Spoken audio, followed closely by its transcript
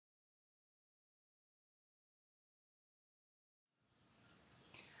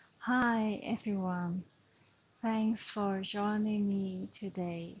Hi everyone, thanks for joining me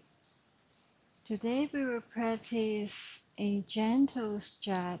today. Today we will practice a gentle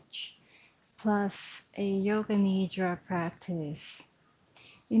stretch plus a yoga nidra practice.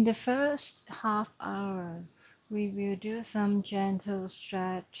 In the first half hour, we will do some gentle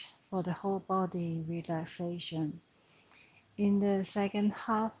stretch for the whole body relaxation. In the second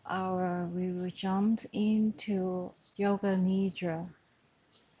half hour, we will jump into yoga nidra.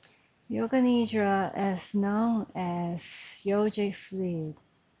 Yoga Nidra is known as yogic sleep.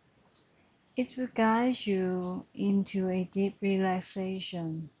 It will guide you into a deep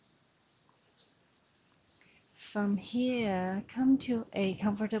relaxation. From here, come to a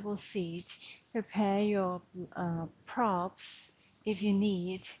comfortable seat. Prepare your props if you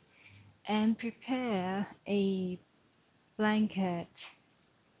need, and prepare a blanket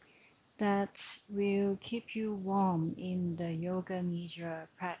that will keep you warm in the Yoga Nidra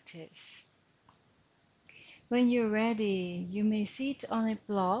practice. When you're ready, you may sit on a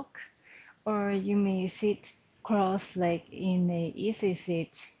block or you may sit cross-legged in a easy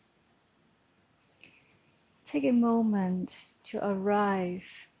seat. Take a moment to arrive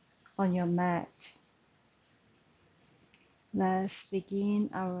on your mat. Let's begin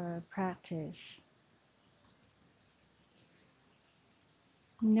our practice.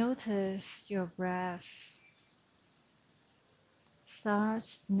 Notice your breath. Start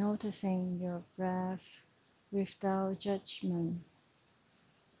noticing your breath without judgment.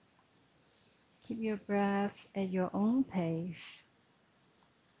 Keep your breath at your own pace.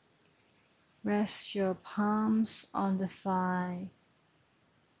 Rest your palms on the thigh.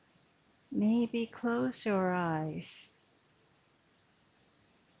 Maybe close your eyes.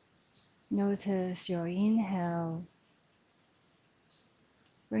 Notice your inhale.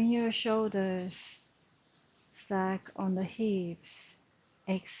 Bring your shoulders stack on the hips.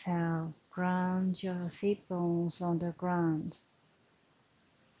 Exhale, ground your sit bones on the ground.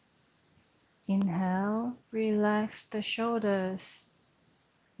 Inhale, relax the shoulders.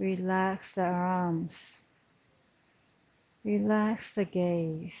 Relax the arms. Relax the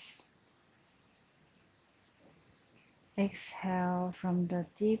gaze. Exhale from the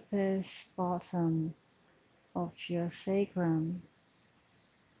deepest bottom of your sacrum.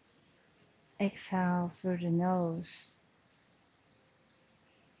 Exhale through the nose.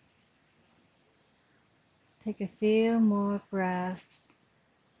 Take a few more breaths.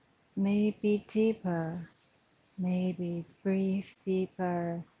 Maybe deeper. Maybe breathe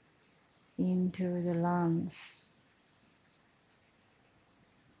deeper into the lungs.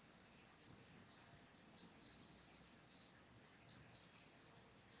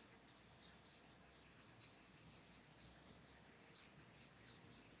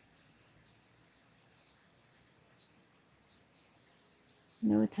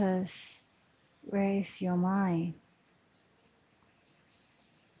 Notice where is your mind?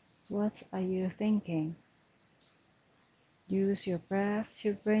 What are you thinking? Use your breath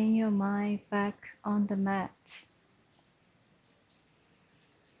to bring your mind back on the mat.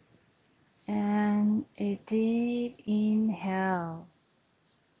 And a deep inhale.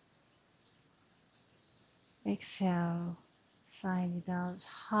 Exhale, sign it out,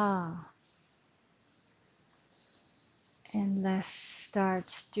 ha. And let's start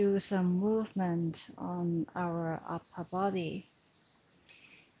do some movement on our upper body.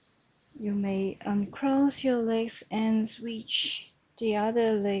 You may uncross your legs and switch the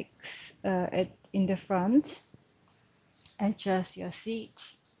other legs in the front. Adjust your seat.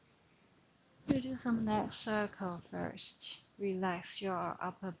 You do some neck circle first. Relax your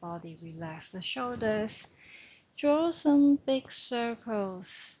upper body, relax the shoulders. Draw some big circles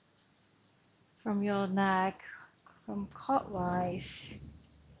from your neck, from clockwise.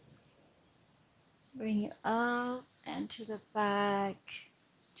 Bring it up and to the back,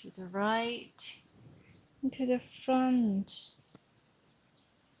 to the right, and to the front.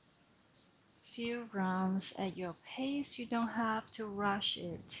 Few rounds at your pace, you don't have to rush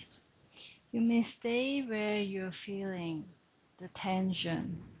it. You may stay where you're feeling the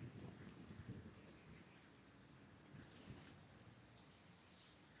tension.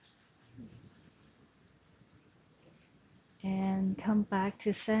 And come back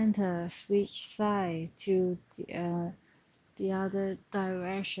to center, switch side to the other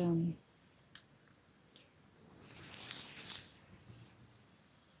direction.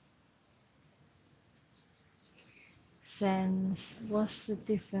 Sense what's the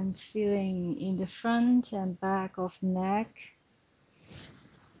different feeling in the front and back of neck,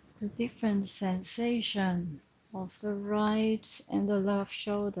 the different sensation of the right and the left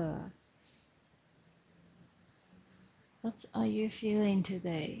shoulder. What are you feeling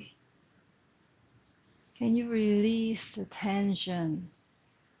today? Can you release the tension?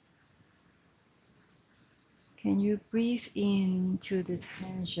 Can you breathe into the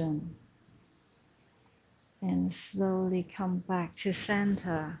tension and slowly come back to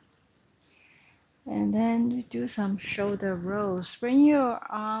center? And then you do some shoulder rolls. Bring your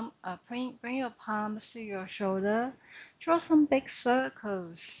bring your palms to your shoulder. Draw some big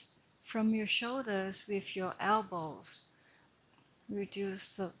circles from your shoulders with your elbows. Reduce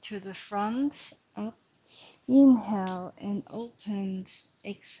to the front, up. Inhale and open.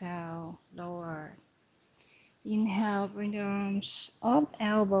 Exhale, lower. Inhale, bring the arms up,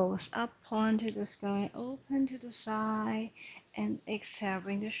 elbows up, point to the sky, open to the side, and exhale,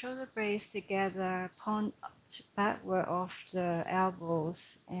 bring the shoulder blades together, point backward of the elbows,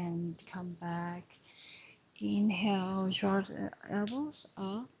 and come back. Inhale, draw the elbows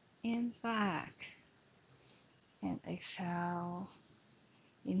up and back, and exhale.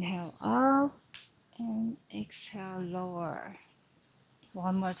 Inhale up, and exhale, lower.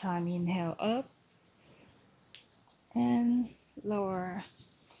 One more time, inhale up, and lower.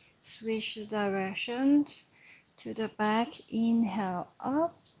 Switch the direction to the back. Inhale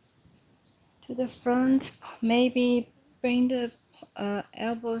up to the front. Maybe bring the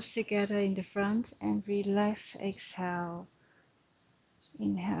elbows together in the front and relax. Exhale.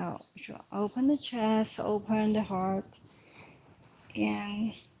 Inhale. Open the chest, open the heart,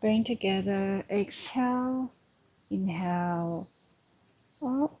 and bring together. Exhale. Inhale.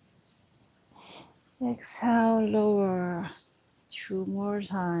 Up. Exhale. Lower. Two more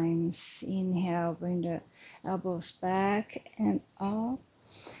times. Inhale, bring the elbows back and up.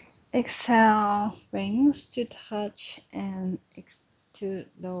 Exhale, brings to touch and to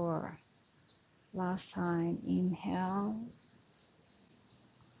lower. Last time, inhale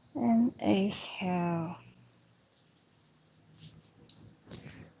and exhale.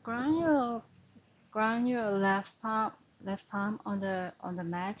 Ground your left palm on the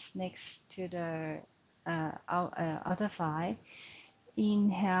mat next to the outer thigh.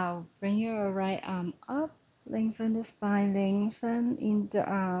 Inhale, bring your right arm up, lengthen the spine, lengthen in the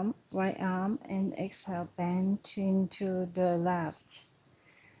arm, right arm, and exhale, bend into the left.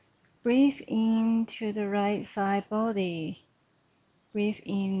 Breathe into the right side body. Breathe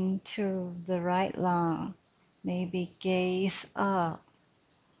into the right lung. Maybe gaze up.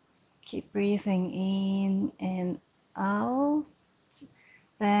 Keep breathing in and out.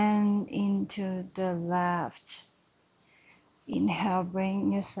 Bend into the left. Inhale,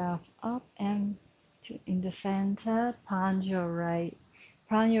 bring yourself up and in the center. Plant your right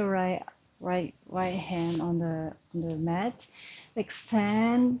hand on the mat.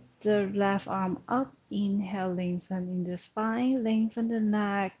 Extend the left arm up. Inhale, lengthen in the spine, lengthen the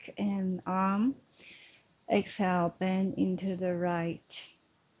neck and arm. Exhale, bend into the right.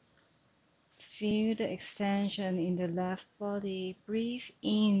 Feel the extension in the left body. Breathe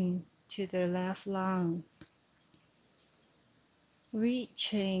in to the left lung.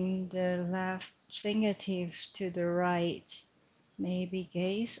 Reaching the left fingertips to the right. Maybe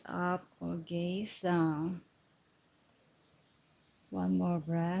gaze up or gaze down. One more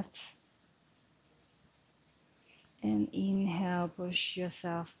breath. And inhale, push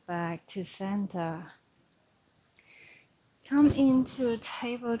yourself back to center. Come into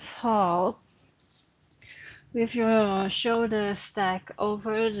tabletop with your shoulders stacked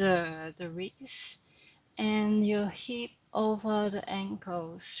over the wrists and your hip over the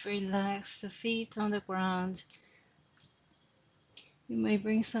ankles. Relax the feet on the ground. You may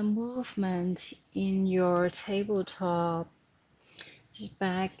bring some movement in your tabletop.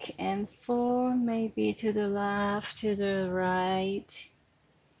 Back and forth, maybe to the left, to the right.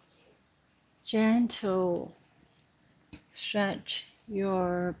 Gentle. Stretch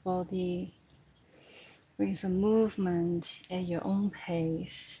your body. Bring some movement at your own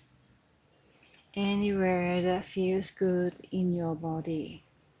pace. Anywhere that feels good in your body.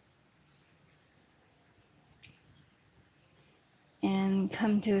 And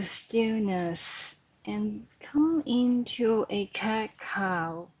come to stillness and come into a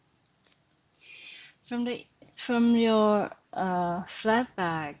cat-cow. From your flat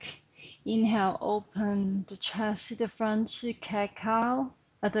back, inhale, open the chest to the front to cat-cow,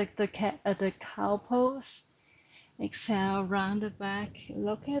 the cow pose. Exhale, round the back,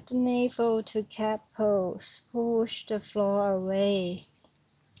 look at the navel to cat pose. Push the floor away.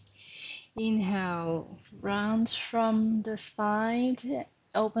 Inhale, round from the spine,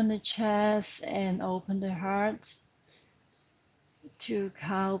 open the chest and open the heart to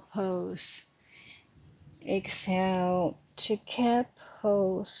cow pose. Exhale to cat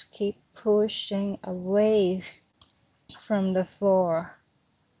pose. Keep pushing away from the floor.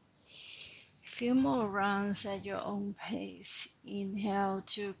 Few more rounds at your own pace. Inhale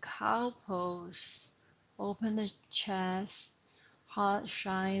to cow pose. Open the chest, heart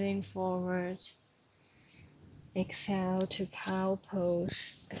shining forward. Exhale to cow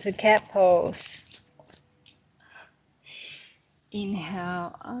pose, to cat pose.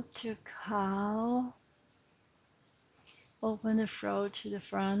 Inhale up to cow. Open the throat to the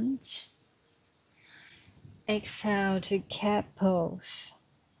front. Exhale to cat pose.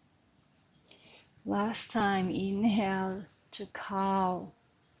 Last time, inhale to cow.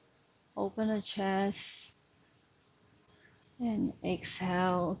 Open the chest. And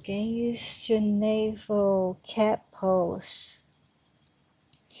exhale, gaze to navel, cat pose.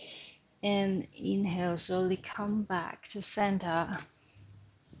 And inhale, slowly come back to center.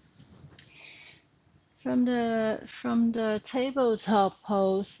 From the tabletop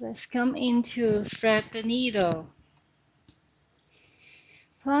pose, let's come into thread the needle.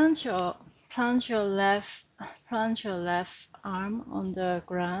 Plant your left arm on the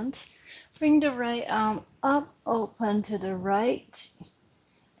ground. Bring the right arm up, open to the right,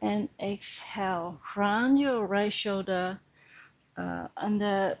 and exhale. Round your right shoulder on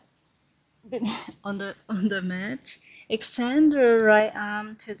the mat. Extend the right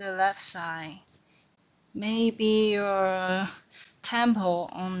arm to the left side. Maybe your temple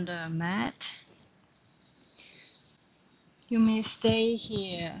on the mat. You may stay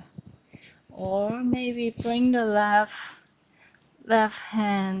here, or maybe bring the left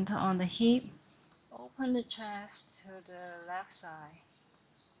hand on the hip. Open the chest to the left side.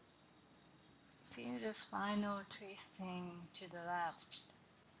 Feel the spinal twisting to the left.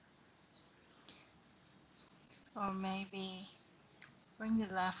 Or maybe bring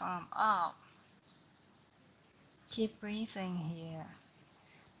the left arm up. Keep breathing here.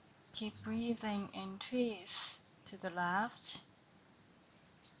 Keep breathing and twist to the left.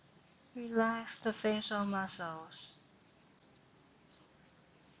 Relax the facial muscles.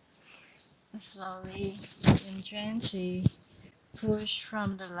 Slowly and gently push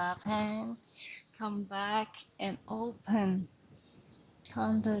from the left hand. Come back and open.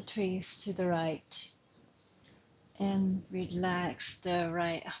 Counter twist to the right. And relax the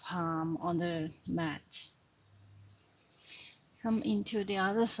right palm on the mat. Come into the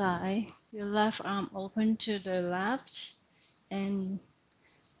other side. Your left arm open to the left and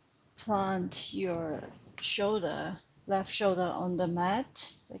plant your left shoulder on the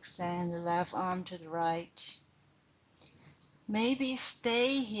mat. Extend the left arm to the right. Maybe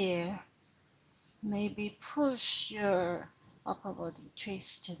stay here. Maybe push your upper body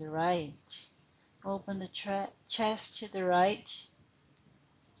twist to the right. Open the chest to the right.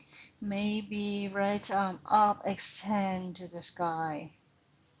 Maybe right arm up, extend to the sky.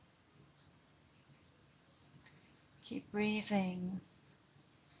 Keep breathing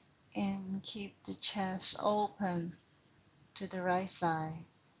and keep the chest open to the right side.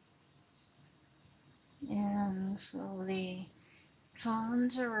 And slowly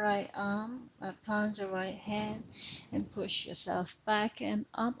plant the right arm, plant the right hand and push yourself back and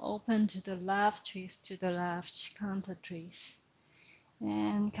up, open to the left, twist to the left, counter twist.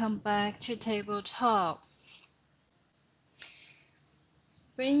 And come back to tabletop.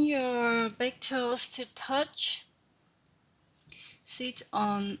 Bring your big toes to touch. Sit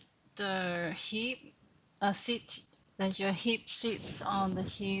on the hip. Let your hip sits on the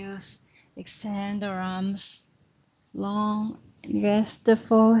heels. Extend the arms long and rest the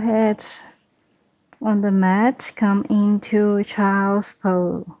forehead on the mat. Come into child's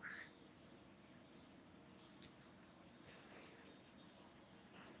pose.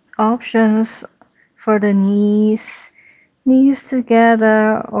 Options for the knees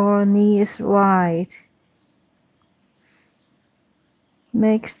together or knees wide.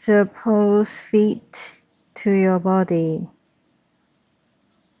 Make the pose fit to your body.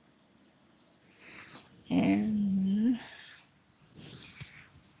 And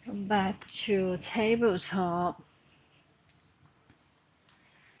come back to tabletop.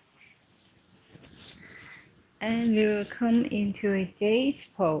 And we will come into a gate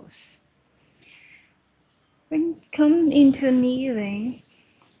pose. When come into kneeling,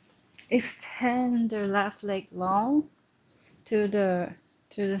 extend the left leg long to the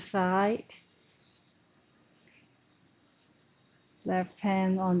side. Left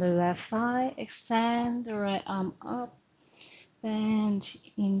hand on the left side. Extend the right arm up. Bend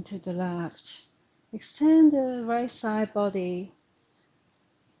into the left. Extend the right side body.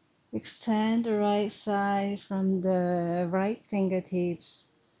 Extend the right side from the right fingertips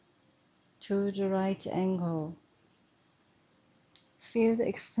to the right ankle. Feel the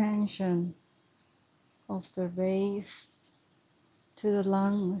extension of the waist to the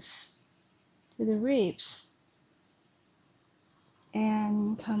lungs, to the ribs,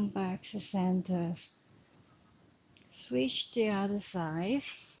 and come back to center. Switch the other side.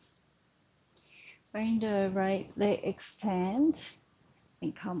 Bring the right leg extend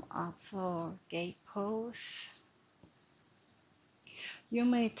and come up for gate pose. You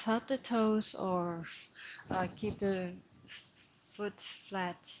may tap the toes or keep the foot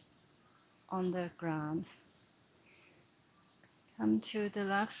flat on the ground. Come to the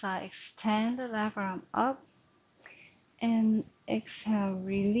left side, extend the left arm up and exhale,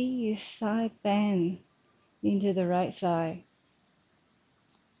 release, side bend into the right side.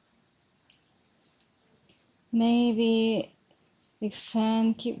 Maybe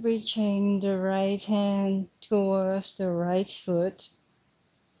extend, keep reaching the right hand towards the right foot.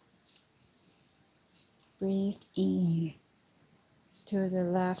 Breathe in to the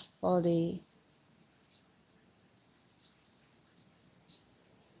left body.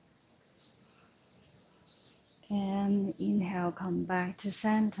 And inhale, come back to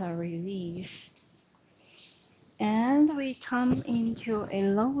center, release. And we come into a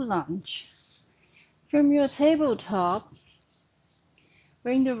low lunge. From your tabletop,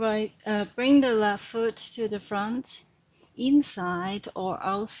 bring the left foot to the front, inside or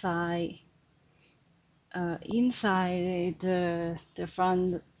outside. Inside the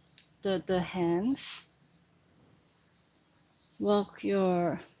front, the hands. Walk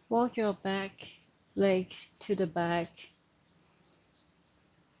your back leg to the back.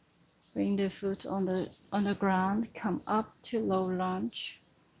 Bring the foot on the ground. Come up to low lunge.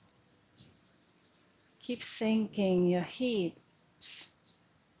 Keep sinking your hips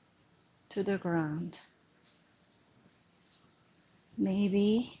to the ground.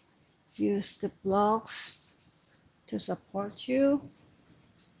 Maybe use the blocks to support you.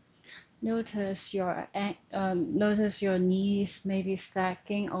 Notice your knees maybe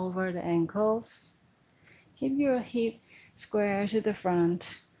stacking over the ankles. Keep your hip square to the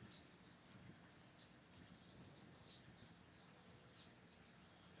front.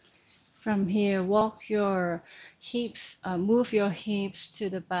 From here, move your hips to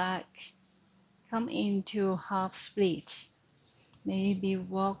the back. Come into half split. Maybe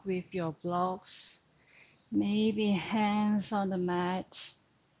walk with your blocks. Maybe hands on the mat.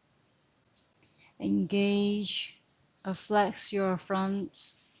 Engage, flex your front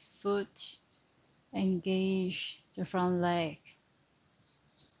foot. Engage the front leg.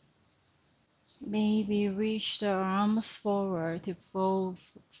 Maybe reach the arms forward to fold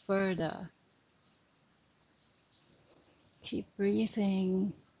further. Keep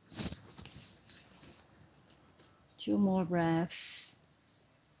breathing. 2 more breaths.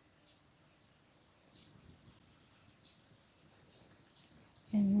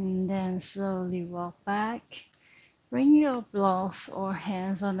 And then slowly walk back. Bring your blocks or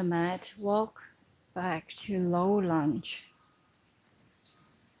hands on the mat. Walk back to low lunge.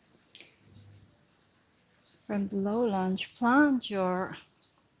 From the low lunge, plant your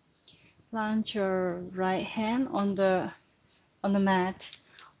right hand on the mat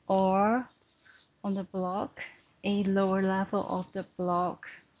or on the block, a lower level of the block.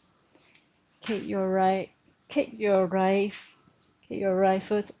 Kick your right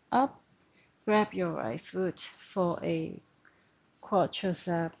foot up. Grab your right foot for a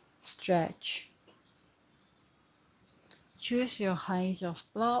quadricep stretch. Choose your height of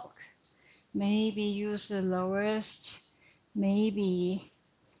block. Maybe use the lowest, maybe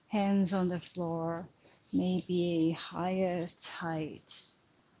hands on the floor, maybe a highest height.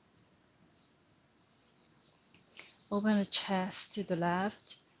 Open the chest to the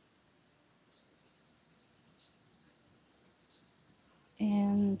left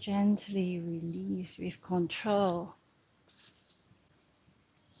and gently release with control.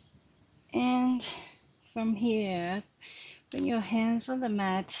 And from here, bring your hands on the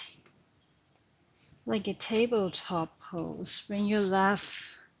mat like a tabletop pose. Bring your left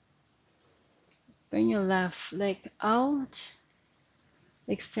leg out.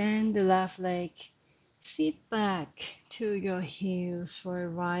 Extend the left leg. Sit back to your heels for a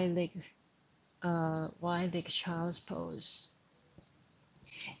wide leg child's pose.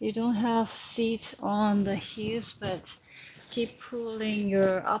 You don't have to sit on the heels, but keep pulling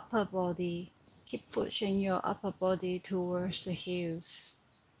your upper body. Keep pushing your upper body towards the heels.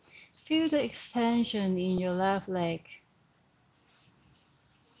 Feel the extension in your left leg.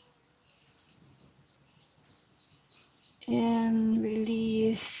 And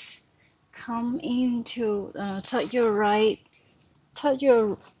release. Come into touch your right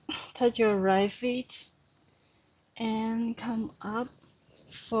feet and come up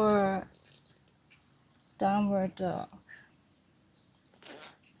for downward dog.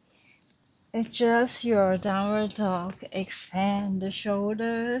 Adjust your downward dog. Extend the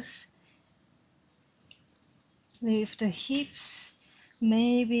shoulders. Lift the hips.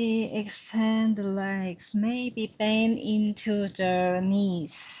 Maybe extend the legs. Maybe bend into the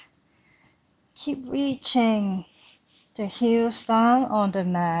knees. Keep reaching the heels down on the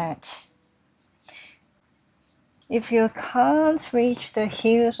mat. If you can't reach the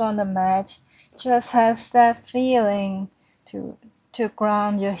heels on the mat, just have that feeling to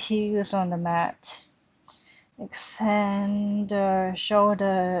ground your heels on the mat. Extend the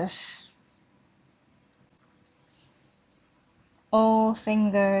shoulders. All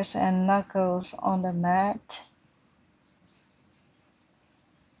fingers and knuckles on the mat.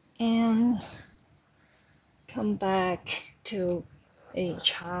 And come back to a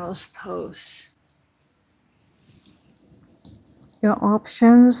child's pose. Your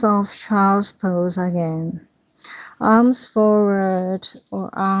options of child's pose again. Arms forward or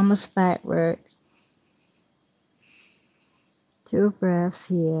arms backward. 2 breaths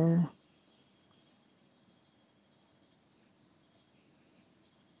here.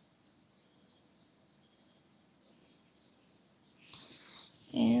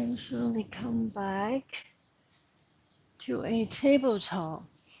 And slowly come back to a tabletop.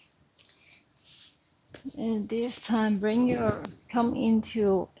 And this time come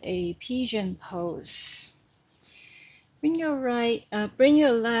into a pigeon pose. Bring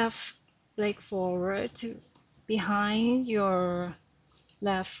your left leg forward to behind your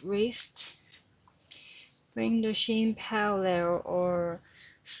left wrist. Bring the shin parallel or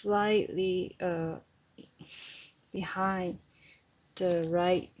slightly behind the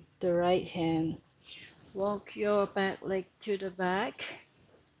right hand. Walk your back leg to the back.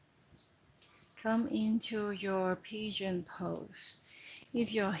 Come into your pigeon pose.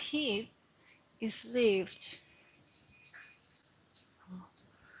 If your hip is lifted,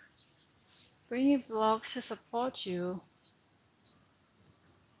 bring a block to support you.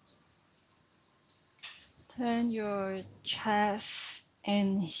 Turn your chest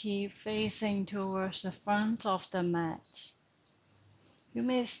and hip facing towards the front of the mat. You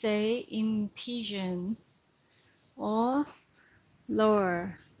may stay in pigeon or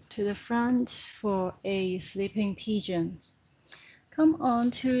lower to the front for a sleeping pigeon. Come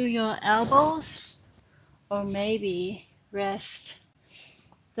onto your elbows or maybe rest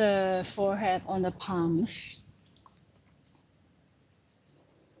the forehead on the palms.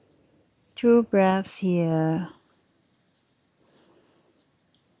 2 breaths here.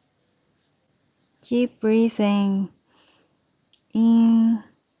 Keep breathing in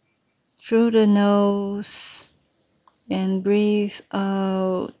through the nose and breathe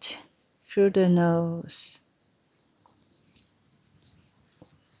out through the nose.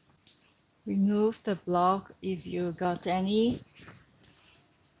 Remove the block if you got any.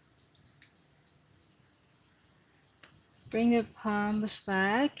 Bring the palms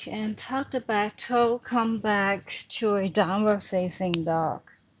back and tuck the back toe. Come back to a downward facing dog.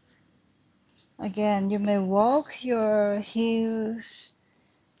 Again, you may walk your heels,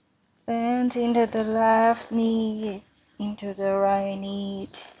 bend into the left knee, into the right knee.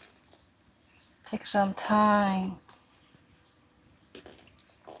 Take some time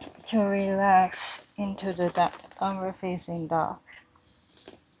to relax into the downward facing dog.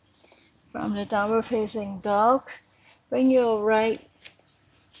 From the downward facing dog, bring your right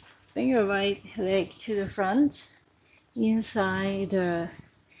leg to the front, inside the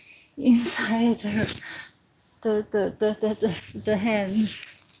hands,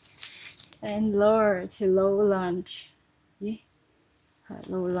 and lower to low lunge.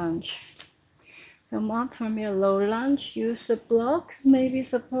 Low lunge. Come up from your low lunge. Use the block. Maybe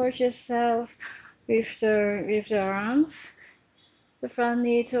support yourself with the arms. The front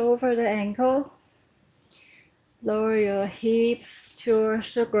knee to over the ankle. Lower your hips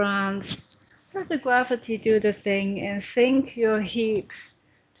towards the ground. Let the gravity do the thing and sink your hips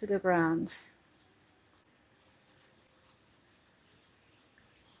to the ground.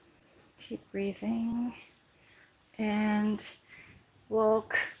 Keep breathing and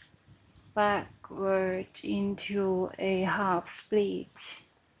walk backward into a half split.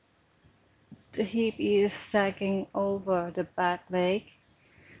 The hip is sagging over the back leg,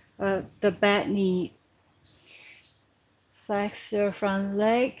 the back knee. Flex your front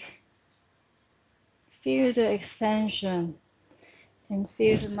leg. Feel the extension and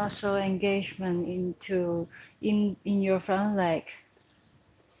feel the muscle engagement in your front leg.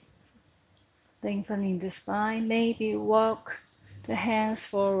 Lengthening the spine. Maybe walk the hands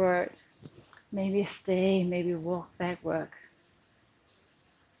forward. Maybe stay. Maybe walk backward.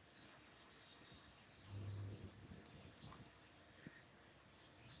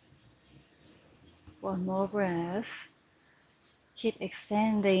 One more breath. Keep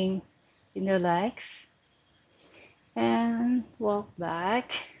extending in the legs. And walk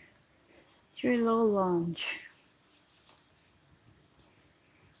back to a low lunge.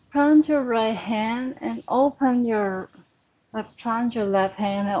 Plunge your right hand and open your plunge your left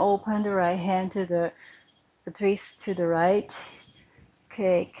hand and open the right hand to the twist to the right.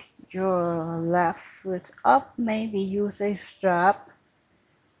 Kick your left foot up, maybe use a strap.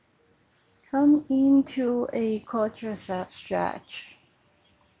 Come into a quadricep stretch.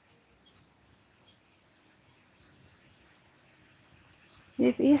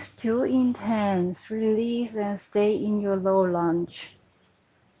 If it's too intense, release and stay in your low lunge.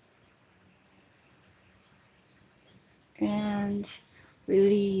 And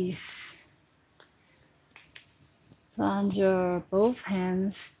release. Plunge your both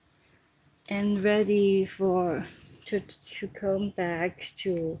hands and ready to come back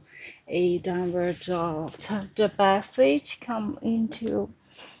to a downward dog. Tuck the back feet, come into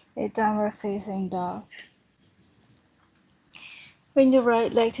a downward facing dog. Bring the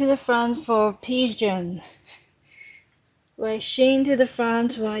right leg to the front for pigeon. Right shin to the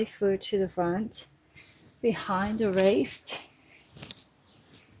front, right foot to the front. Behind the waist.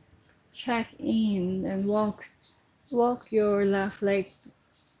 Check in and walk your left leg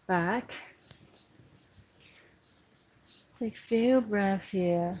back. Take a few breaths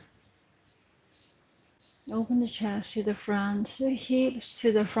here. Open the chest to the front, the hips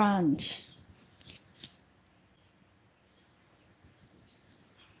to the front.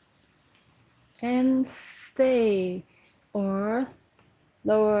 And stay or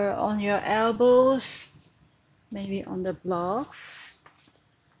lower on your elbows, maybe on the blocks,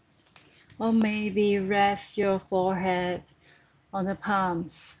 or maybe rest your forehead on the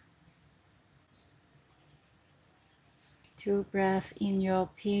palms. 2 breaths in your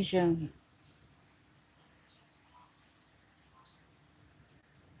pigeon.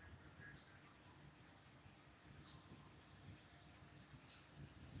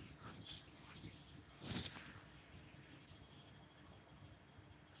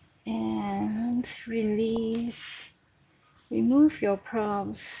 And release. Remove your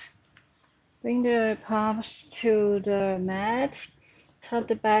palms. Bring the palms to the mat. Tap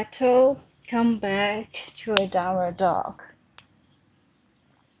the back toe. Come back to a downward dog.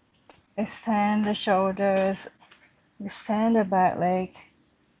 Extend the shoulders. Extend the back leg.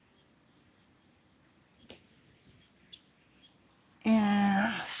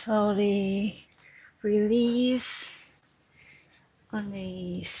 And slowly release on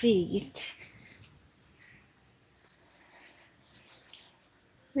the seat.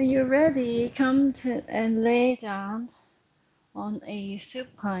 When you're ready, come to and lay down on a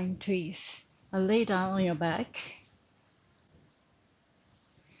supine twist. Lay down on your back.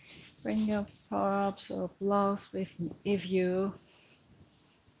 Bring your props or blocks with you.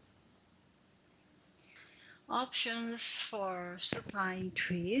 Options for supine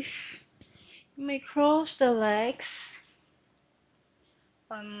twist. You may cross the legs.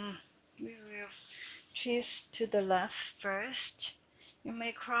 We will twist to the left first. You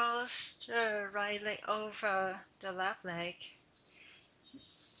may cross the right leg over the left leg.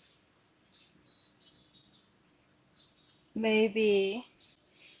 Maybe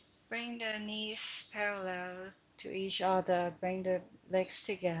bring the knees parallel to each other, bring the legs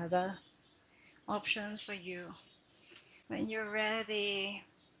together. Options for you. When you're ready,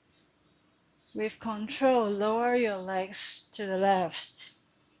 with control, lower your legs to the left.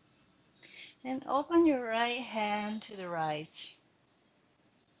 And open your right hand to the right.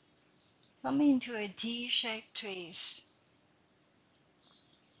 Come into a T-shaped twist.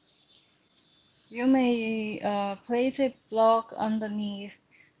 You may place a block underneath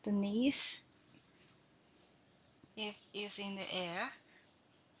the knees if it's in the air.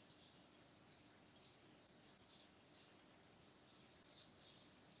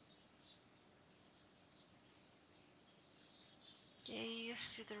 Gaze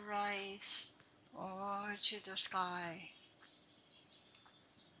to the right or to the sky.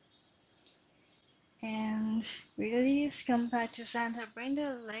 And release, come back to center, bring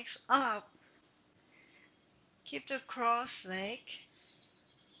the legs up. Keep the cross leg.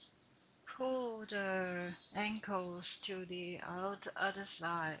 Pull the ankles to the other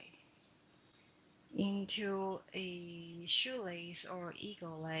side into a shoelace or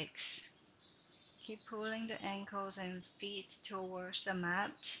eagle legs. Keep pulling the ankles and feet towards the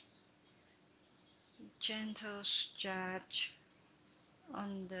mat. Gentle stretch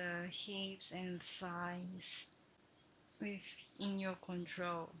on the hips and thighs within your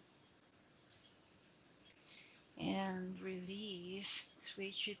control. And release,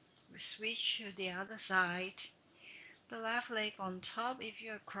 switch it We switch to the other side. The left leg on top if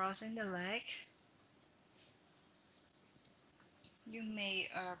you're crossing the leg. You may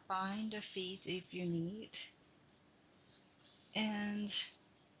bind the feet if you need. And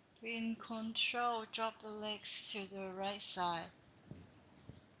in control, drop the legs to the right side.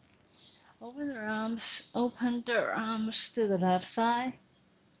 Open the arms to the left side.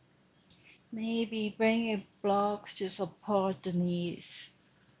 Maybe bring a block to support the knees.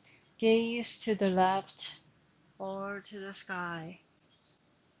 Gaze to the left or to the sky.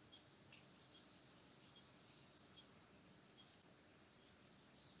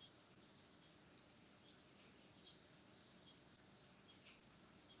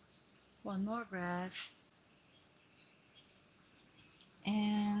 One more breath.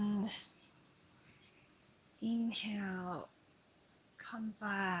 And inhale, come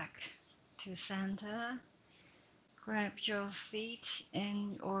back to center. Grab your feet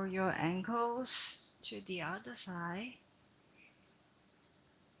and or your ankles to the other side.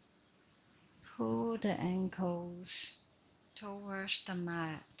 Pull the ankles towards the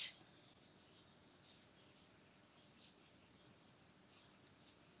mat.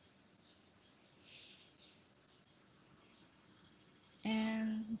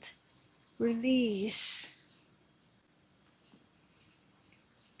 And release.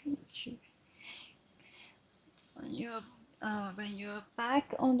 When you're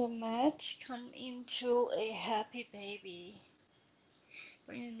back on the mat, come into a happy baby.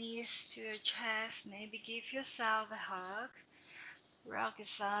 Bring the knees to your chest. Maybe give yourself a hug. Rock it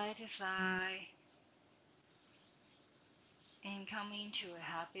side to side. And come into a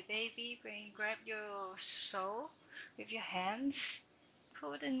happy baby. Grab your soul with your hands.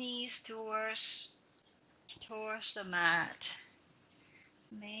 Pull the knees towards the mat.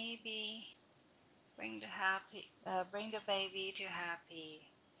 Maybe bring the baby to happy.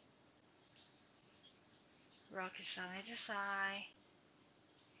 Rock it side to side.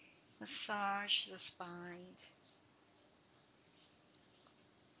 Massage the spine.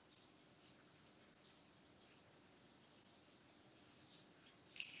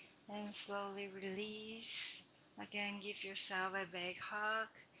 And slowly release. Again, give yourself a big hug.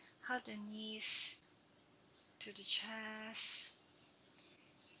 Hug the knees to the chest.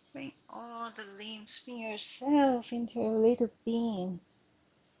 Bring all the limbs, bring yourself into a little bean.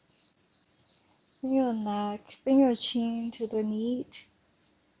 Bring your neck, bring your chin to the knee.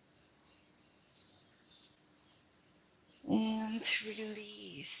 And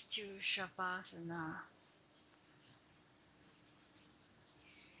release to Shavasana.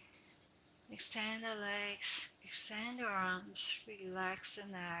 Extend the legs, extend your arms, relax the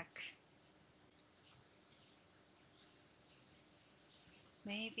neck.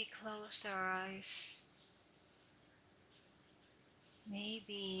 Maybe close the eyes.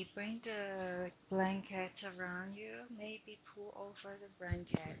 Maybe bring the blanket around you. Maybe pull over the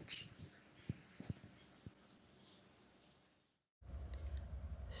blanket.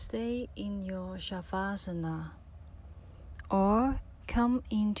 Stay in your Shavasana or come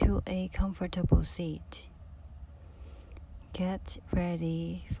into a comfortable seat. Get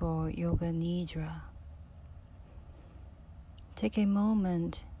ready for Yoga Nidra. Take a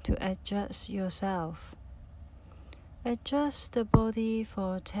moment to adjust yourself. Adjust the body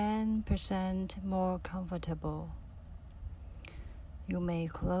for 10% more comfortable. You may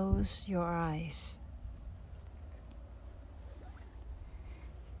close your eyes.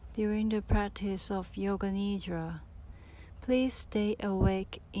 During the practice of Yoga Nidra, please stay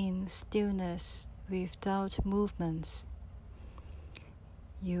awake in stillness without movements.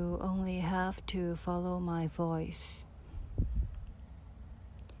 You only have to follow my voice.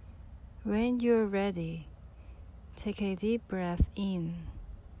 When you're ready, take a deep breath in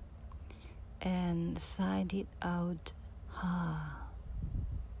and sigh it out.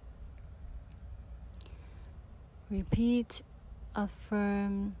 Repeat,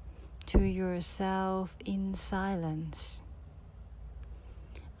 affirm to yourself in silence.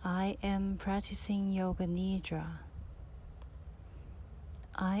 I am practicing Yoga Nidra.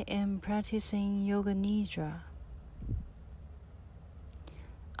 I am practicing Yoga Nidra.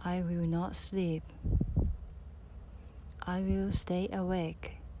 I will not sleep. I will stay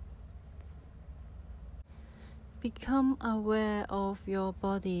awake. Become aware of your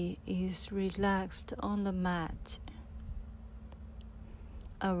body is relaxed on the mat.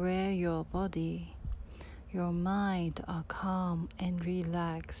 Aware your body, your mind are calm and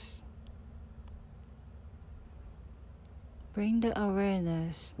relaxed. Bring the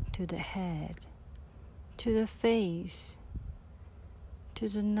awareness to the head, to the face, to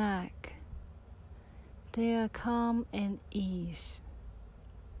the neck. They are calm and ease.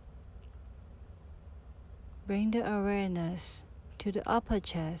 Bring the awareness to the upper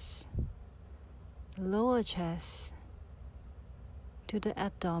chest, the lower chest, to the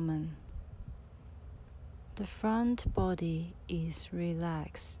abdomen. The front body is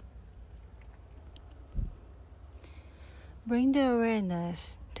relaxed. Bring the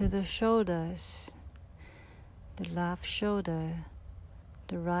awareness to the shoulders, the left shoulder,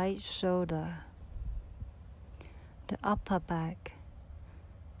 the right shoulder, the upper back,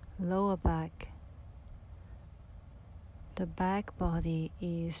 lower back. The back body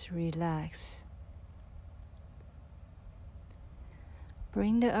is relaxed.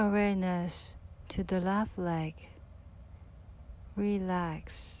 Bring the awareness to the left leg.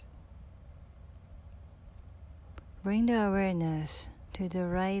 Relax. Bring the awareness to the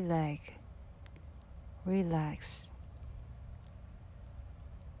right leg. Relax.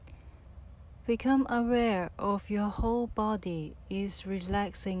 Become aware of your whole body is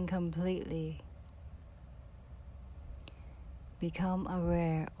relaxing completely. Become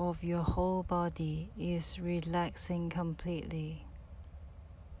aware of your whole body is relaxing completely.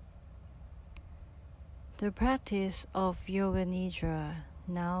 The practice of Yoga Nidra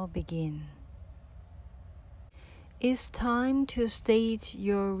now begin. It's time to state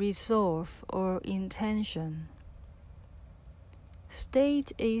your resolve or intention.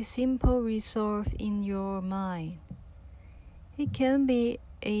 State a simple resolve in your mind. It can be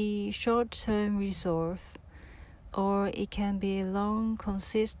a short-term resolve, or it can be a long,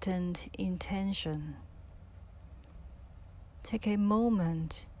 consistent intention. Take a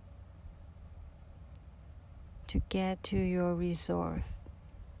moment to get to your resolve.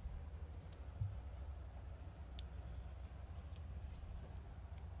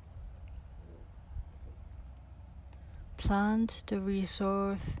 Plant the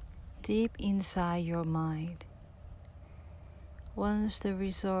resolve deep inside your mind. Once the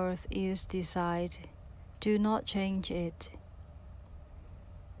resolve is decided, do not change it.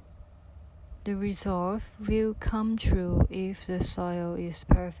 The resolve will come true if the soil is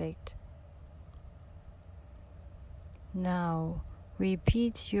perfect. Now,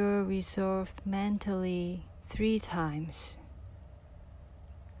 repeat your resolve mentally 3 times.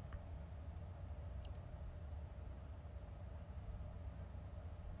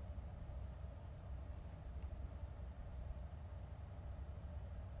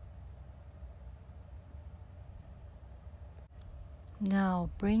 Now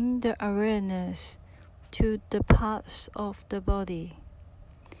bring the awareness to the parts of the body.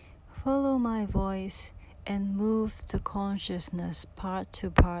 Follow my voice and move the consciousness part to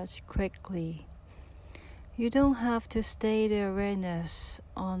part quickly. You don't have to stay the awareness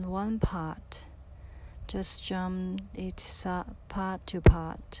on one part. Just jump it part to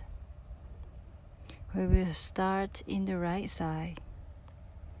part. We will start in the right side.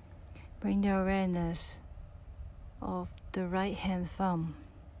 Bring the awareness of the right hand thumb,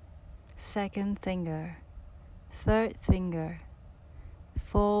 second finger, third finger,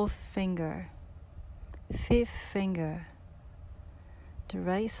 fourth finger, fifth finger, the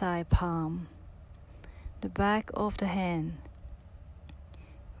right side palm, the back of the hand,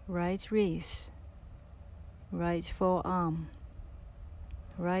 right wrist, right forearm,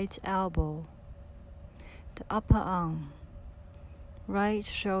 right elbow, the upper arm, right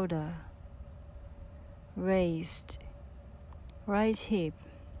shoulder, waist, right hip,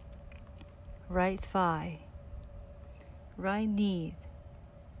 right thigh, right knee,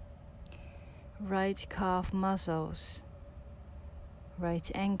 right calf muscles,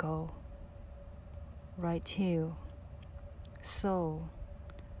 right ankle, right heel, sole,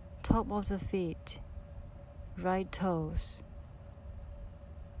 top of the feet, right toes.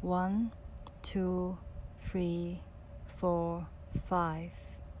 1, 2, 3, 4, 5.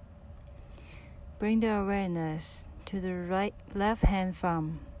 Bring the awareness to the left hand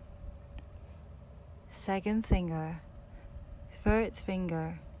thumb, second finger, third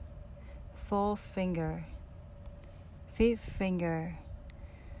finger, fourth finger, fifth finger,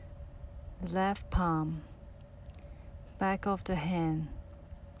 the left palm, back of the hand,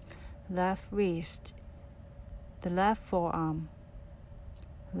 left wrist, the left forearm,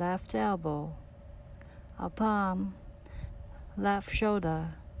 left elbow, upper arm, left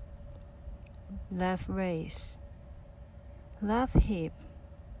shoulder, left waist, left hip,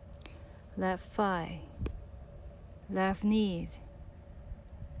 left thigh, left knee,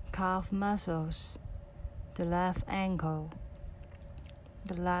 calf muscles, the left ankle,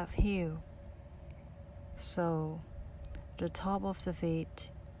 the left heel, sole, the top of the feet,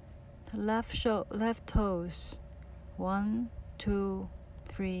 the left toes. 1, 2,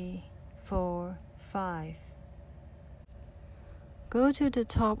 3, 4, 5. Go to the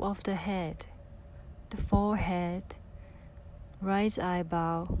top of the head. the forehead, right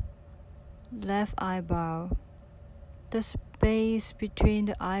eyebrow, left eyebrow, the space between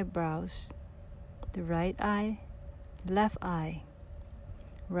the eyebrows, the right eye, left eye,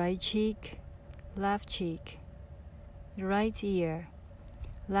 right cheek, left cheek, the right ear,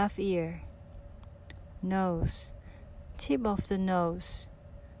 left ear, nose, tip of the nose,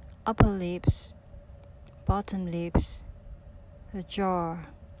 upper lips, bottom lips, the jaw,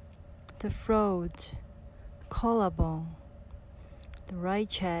 the throat, collarbone, the right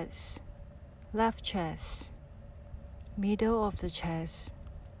chest, left chest, middle of the chest,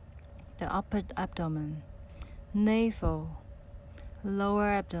 the upper abdomen, navel, lower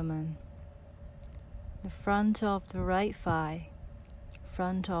abdomen, the front of the right thigh,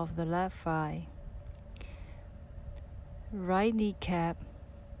 front of the left thigh, right kneecap,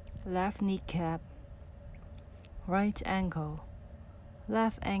 left kneecap, right ankle,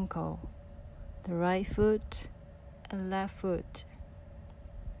 left ankle, the right foot and left foot,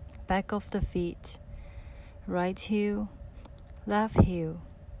 back of the feet, right heel, left heel,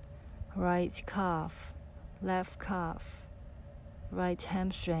 right calf, left calf, right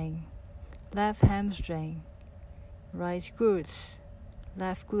hamstring, left hamstring, right glutes,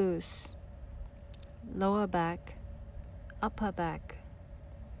 left glutes, lower back, upper back,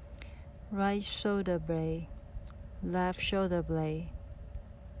 right shoulder blade, left shoulder blade,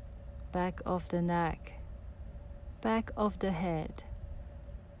 back of the neck, back of the head,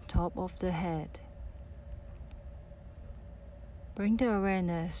 top of the head. Bring the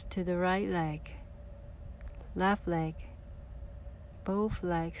awareness to the right leg, left leg, both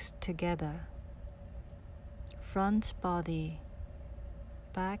legs together, front body,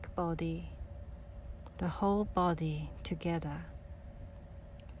 back body, the whole body together,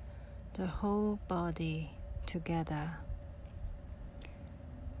 the whole body together.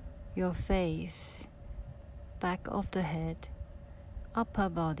 Your face, back of the head, upper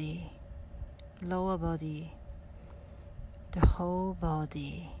body, lower body, the whole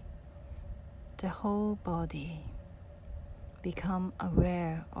body, the whole body. Become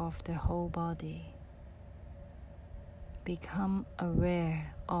aware of the whole body. Become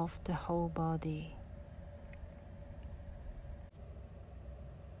aware of the whole body.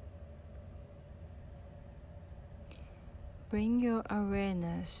 Bring your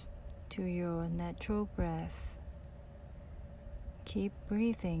awareness to your natural breath. Keep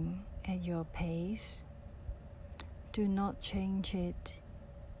breathing at your pace. Do not change it.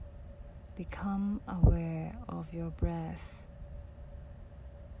 Become aware of your breath.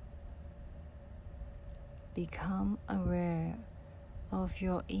 Become aware of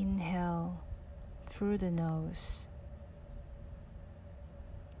your inhale through the nose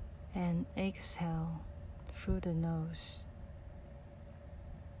and exhale through the nose.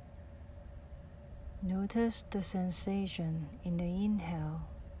 Notice the sensation in the inhale.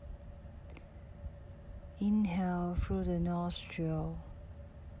 Inhale through the nostril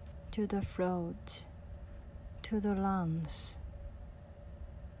to the throat, to the lungs.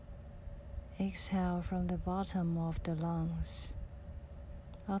 Exhale from the bottom of the lungs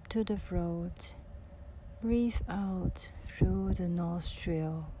up to the throat. Breathe out through the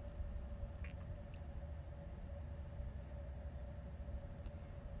nostril.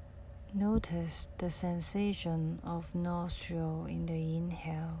 Notice the sensation of nostril in the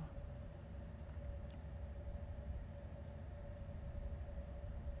inhale.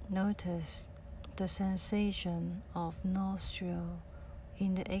 Notice the sensation of nostril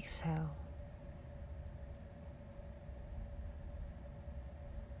in the exhale.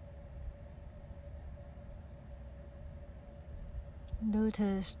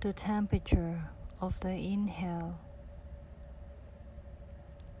 Notice the temperature of the inhale.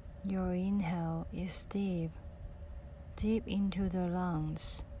 Your inhale is deep, deep into the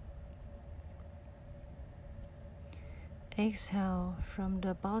lungs. Exhale from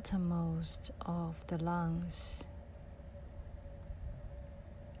the bottommost of the lungs.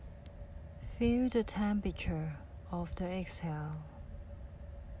 Feel the temperature of the exhale.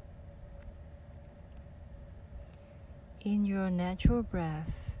 In your natural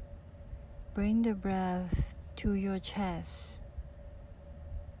breath, bring the breath to your chest.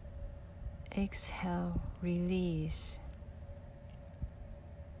 Exhale, release.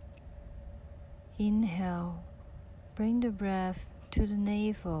 Inhale, bring the breath to the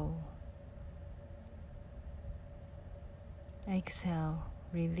navel. Exhale,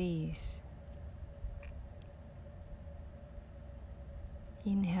 release.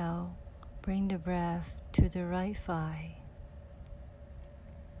 Inhale, bring the breath to the right thigh.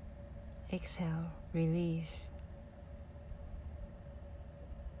 Exhale, release.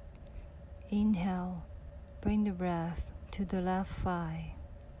 Inhale, bring the breath to the left thigh.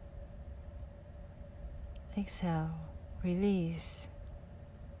 Exhale, release.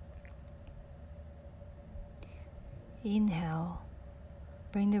 Inhale,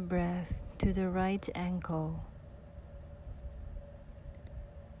 bring the breath to the right ankle.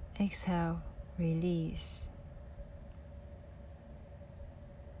 Exhale, release.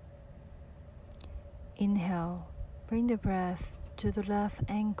 Inhale, bring the breath to the left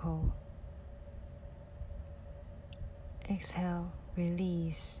ankle. Exhale,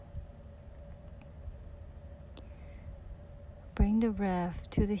 release. Bring the breath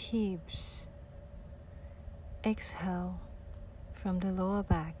to the hips. Exhale from the lower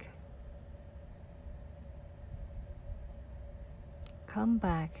back. Come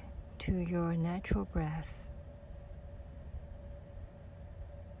back to your natural breath.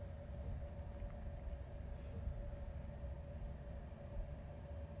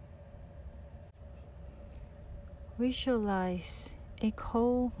 Visualize a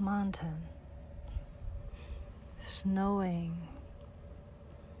cold mountain, snowing.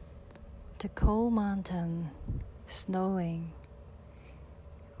 The cold mountain snowing,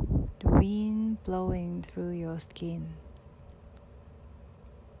 the wind blowing through your skin.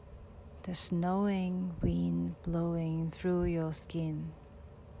 The snowing wind blowing through your skin.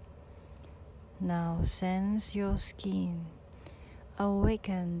 Now sense your skin.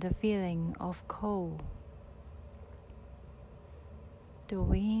 Awaken the feeling of cold. The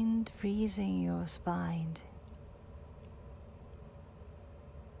wind freezing your spine.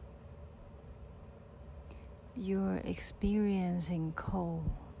 You're experiencing cold.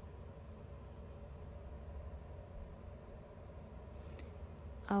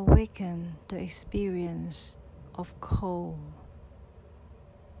 Awaken the experience of cold.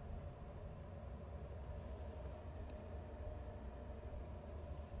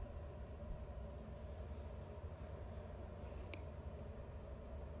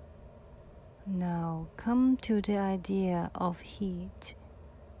 Now come to the idea of heat.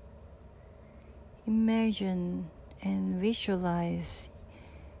 Imagine and visualize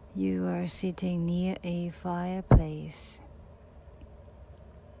you are sitting near a fireplace.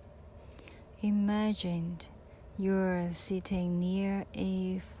 Imagine you are sitting near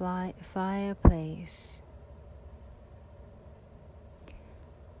a fireplace.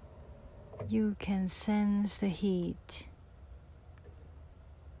 You can sense the heat.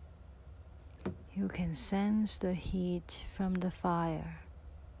 You can sense the heat from the fire.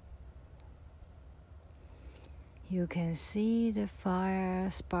 You can see the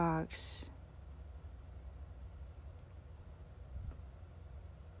fire sparks.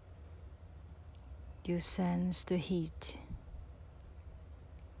 You sense the heat.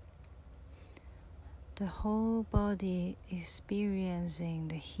 The whole body experiencing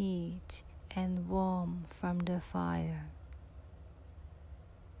the heat and warmth from the fire.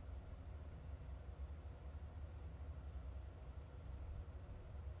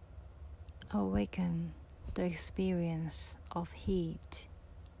 Awaken the experience of heat.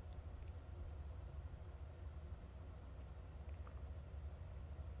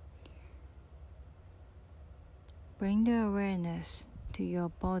 Bring the awareness to your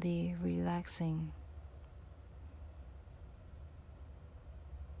body relaxing.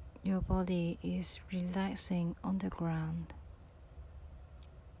 Your body is relaxing on the ground.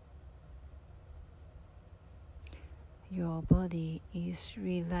 Your body is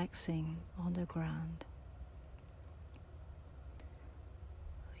relaxing on the ground.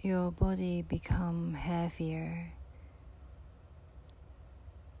 Your body become heavier.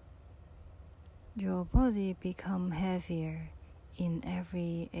 Your body become heavier in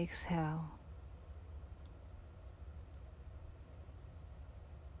every exhale.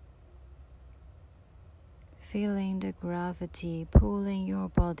 Feeling the gravity pulling your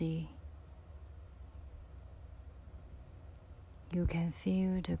body. You can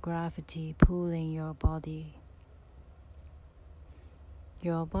feel the gravity pulling your body.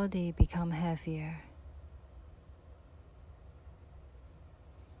 Your body become heavier.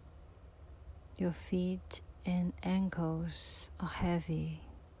 Your feet and ankles are heavy.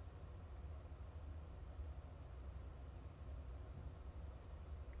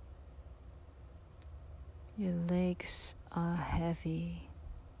 Your legs are heavy.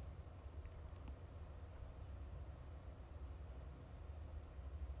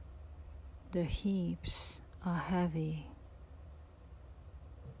 The hips are heavy.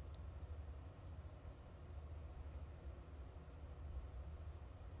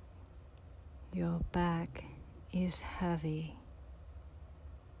 Your back is heavy.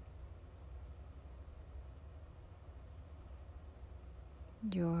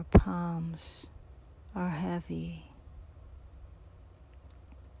 Your palms are heavy.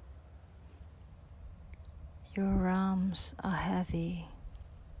 Your arms are heavy.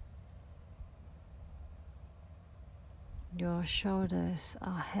 Your shoulders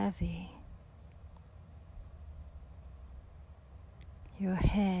are heavy. Your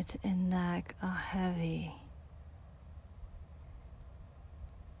head and neck are heavy.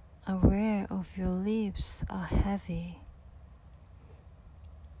 Aware of your lips are heavy.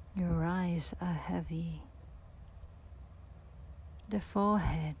 Your eyes are heavy. The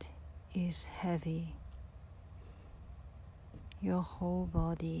forehead is heavy. Your whole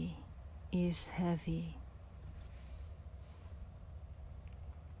body is heavy.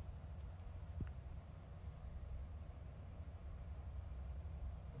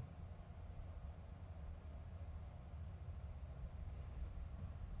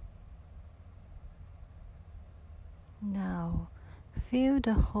 Now, feel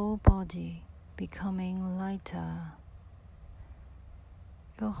the whole body becoming lighter.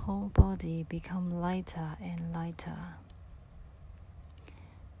 Your whole body become lighter and lighter.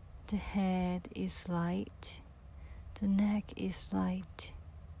 The head is light. The neck is light.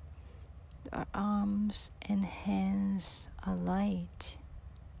 The arms and hands are light.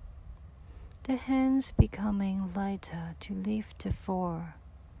 The hands becoming lighter to lift the floor.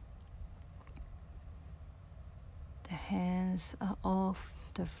 The hands are off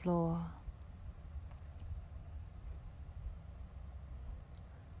the floor.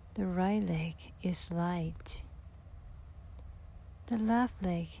 The right leg is light. The left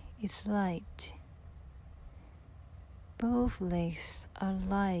leg is light. Both legs are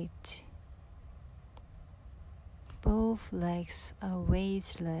light. Both legs are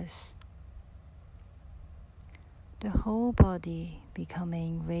weightless. The whole body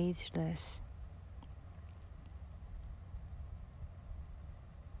becoming weightless.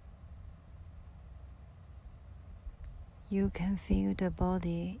 You can feel the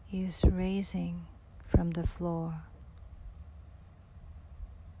body is raising from the floor.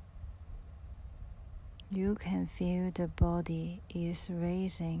 You can feel the body is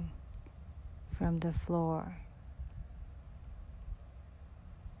raising from the floor.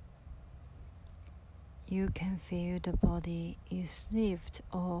 You can feel the body is lifted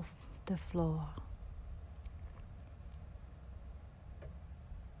off the floor.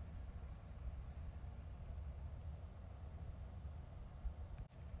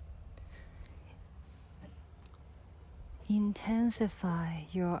 Intensify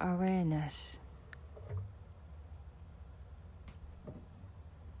your awareness.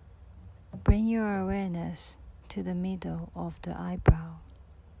 Bring your awareness to the middle of the eyebrow.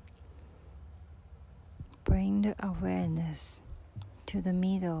 Bring the awareness to the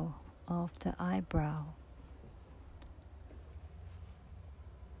middle of the eyebrow.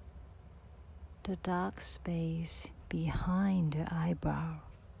 The dark space behind the eyebrow.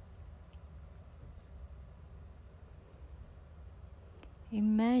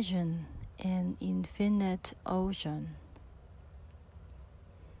 Imagine an infinite ocean,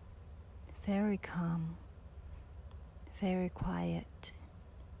 very calm, very quiet.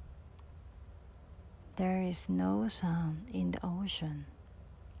 There is no sound in the ocean.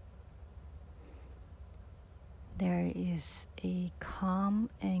 There is a calm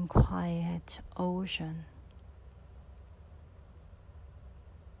and quiet ocean.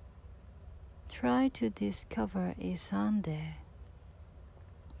 Try to discover a sound there.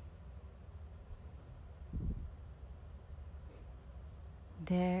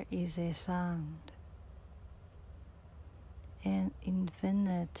 There is a sound, an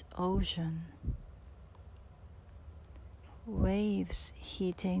infinite ocean, waves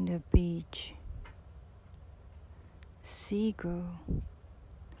hitting the beach, seagull,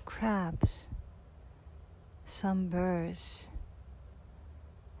 crabs, some birds,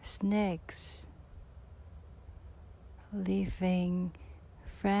 snakes, living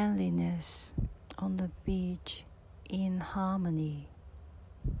friendliness on the beach in harmony.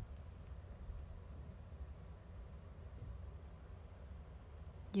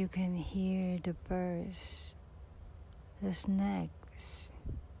 You can hear the birds, the snakes,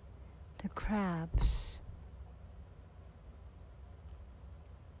 the crabs,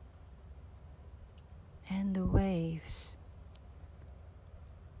 and the waves.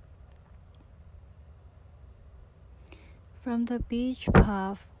 From the beach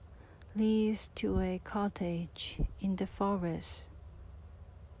path leads to a cottage in the forest.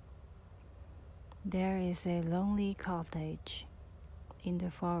 There is a lonely cottage in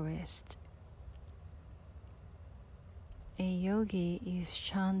the forest. A yogi is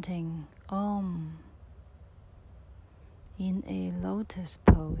chanting Om in a lotus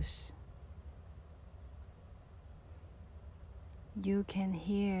pose. You can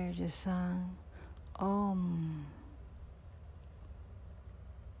hear the sound Om.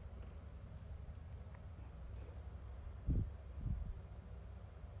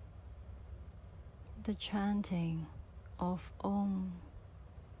 The chanting of Om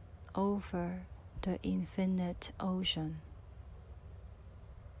over the infinite ocean.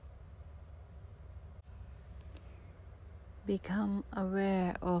 Become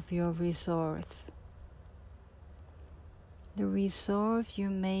aware of your resolve. The resolve you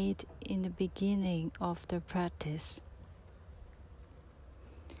made in the beginning of the practice.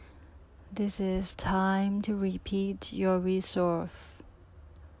 This is time to repeat your resolve.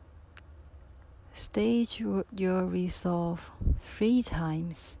 State your resolve 3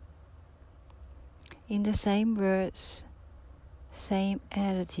 times. In the same words, same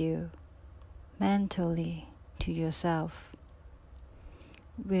attitude, mentally to yourself,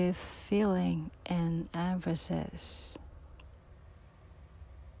 with feeling and emphasis.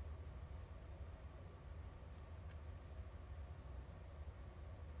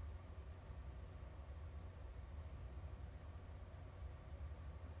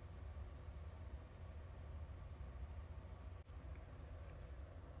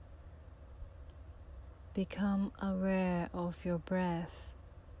 Become aware of your breath.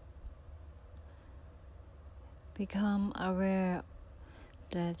 Become aware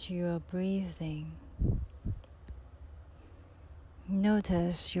that you are breathing.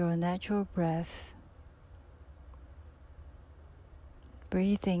 Notice your natural breath.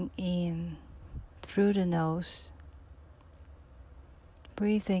 Breathing in through the nose.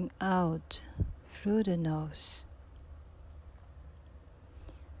 Breathing out through the nose.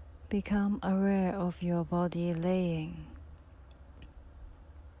 Become aware of your body laying.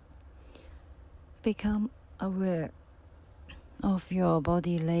 Become aware of your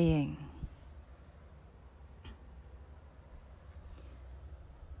body laying.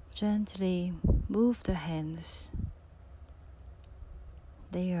 Gently move the hands.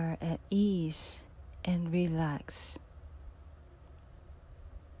 They are at ease and relaxed.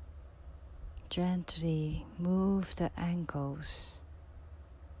 Gently move the ankles.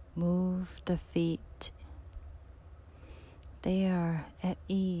 Move the feet. They are at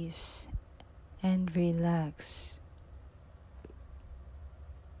ease and relaxed.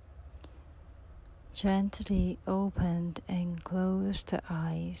 Gently open and close the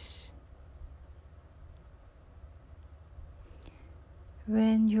eyes.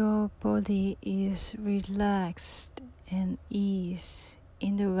 When your body is relaxed and ease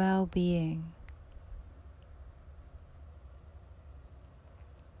in the well-being,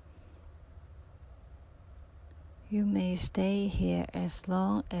 you may stay here as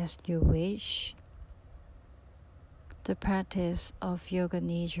long as you wish. The practice of Yoga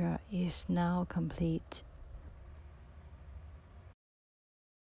Nidra is now complete.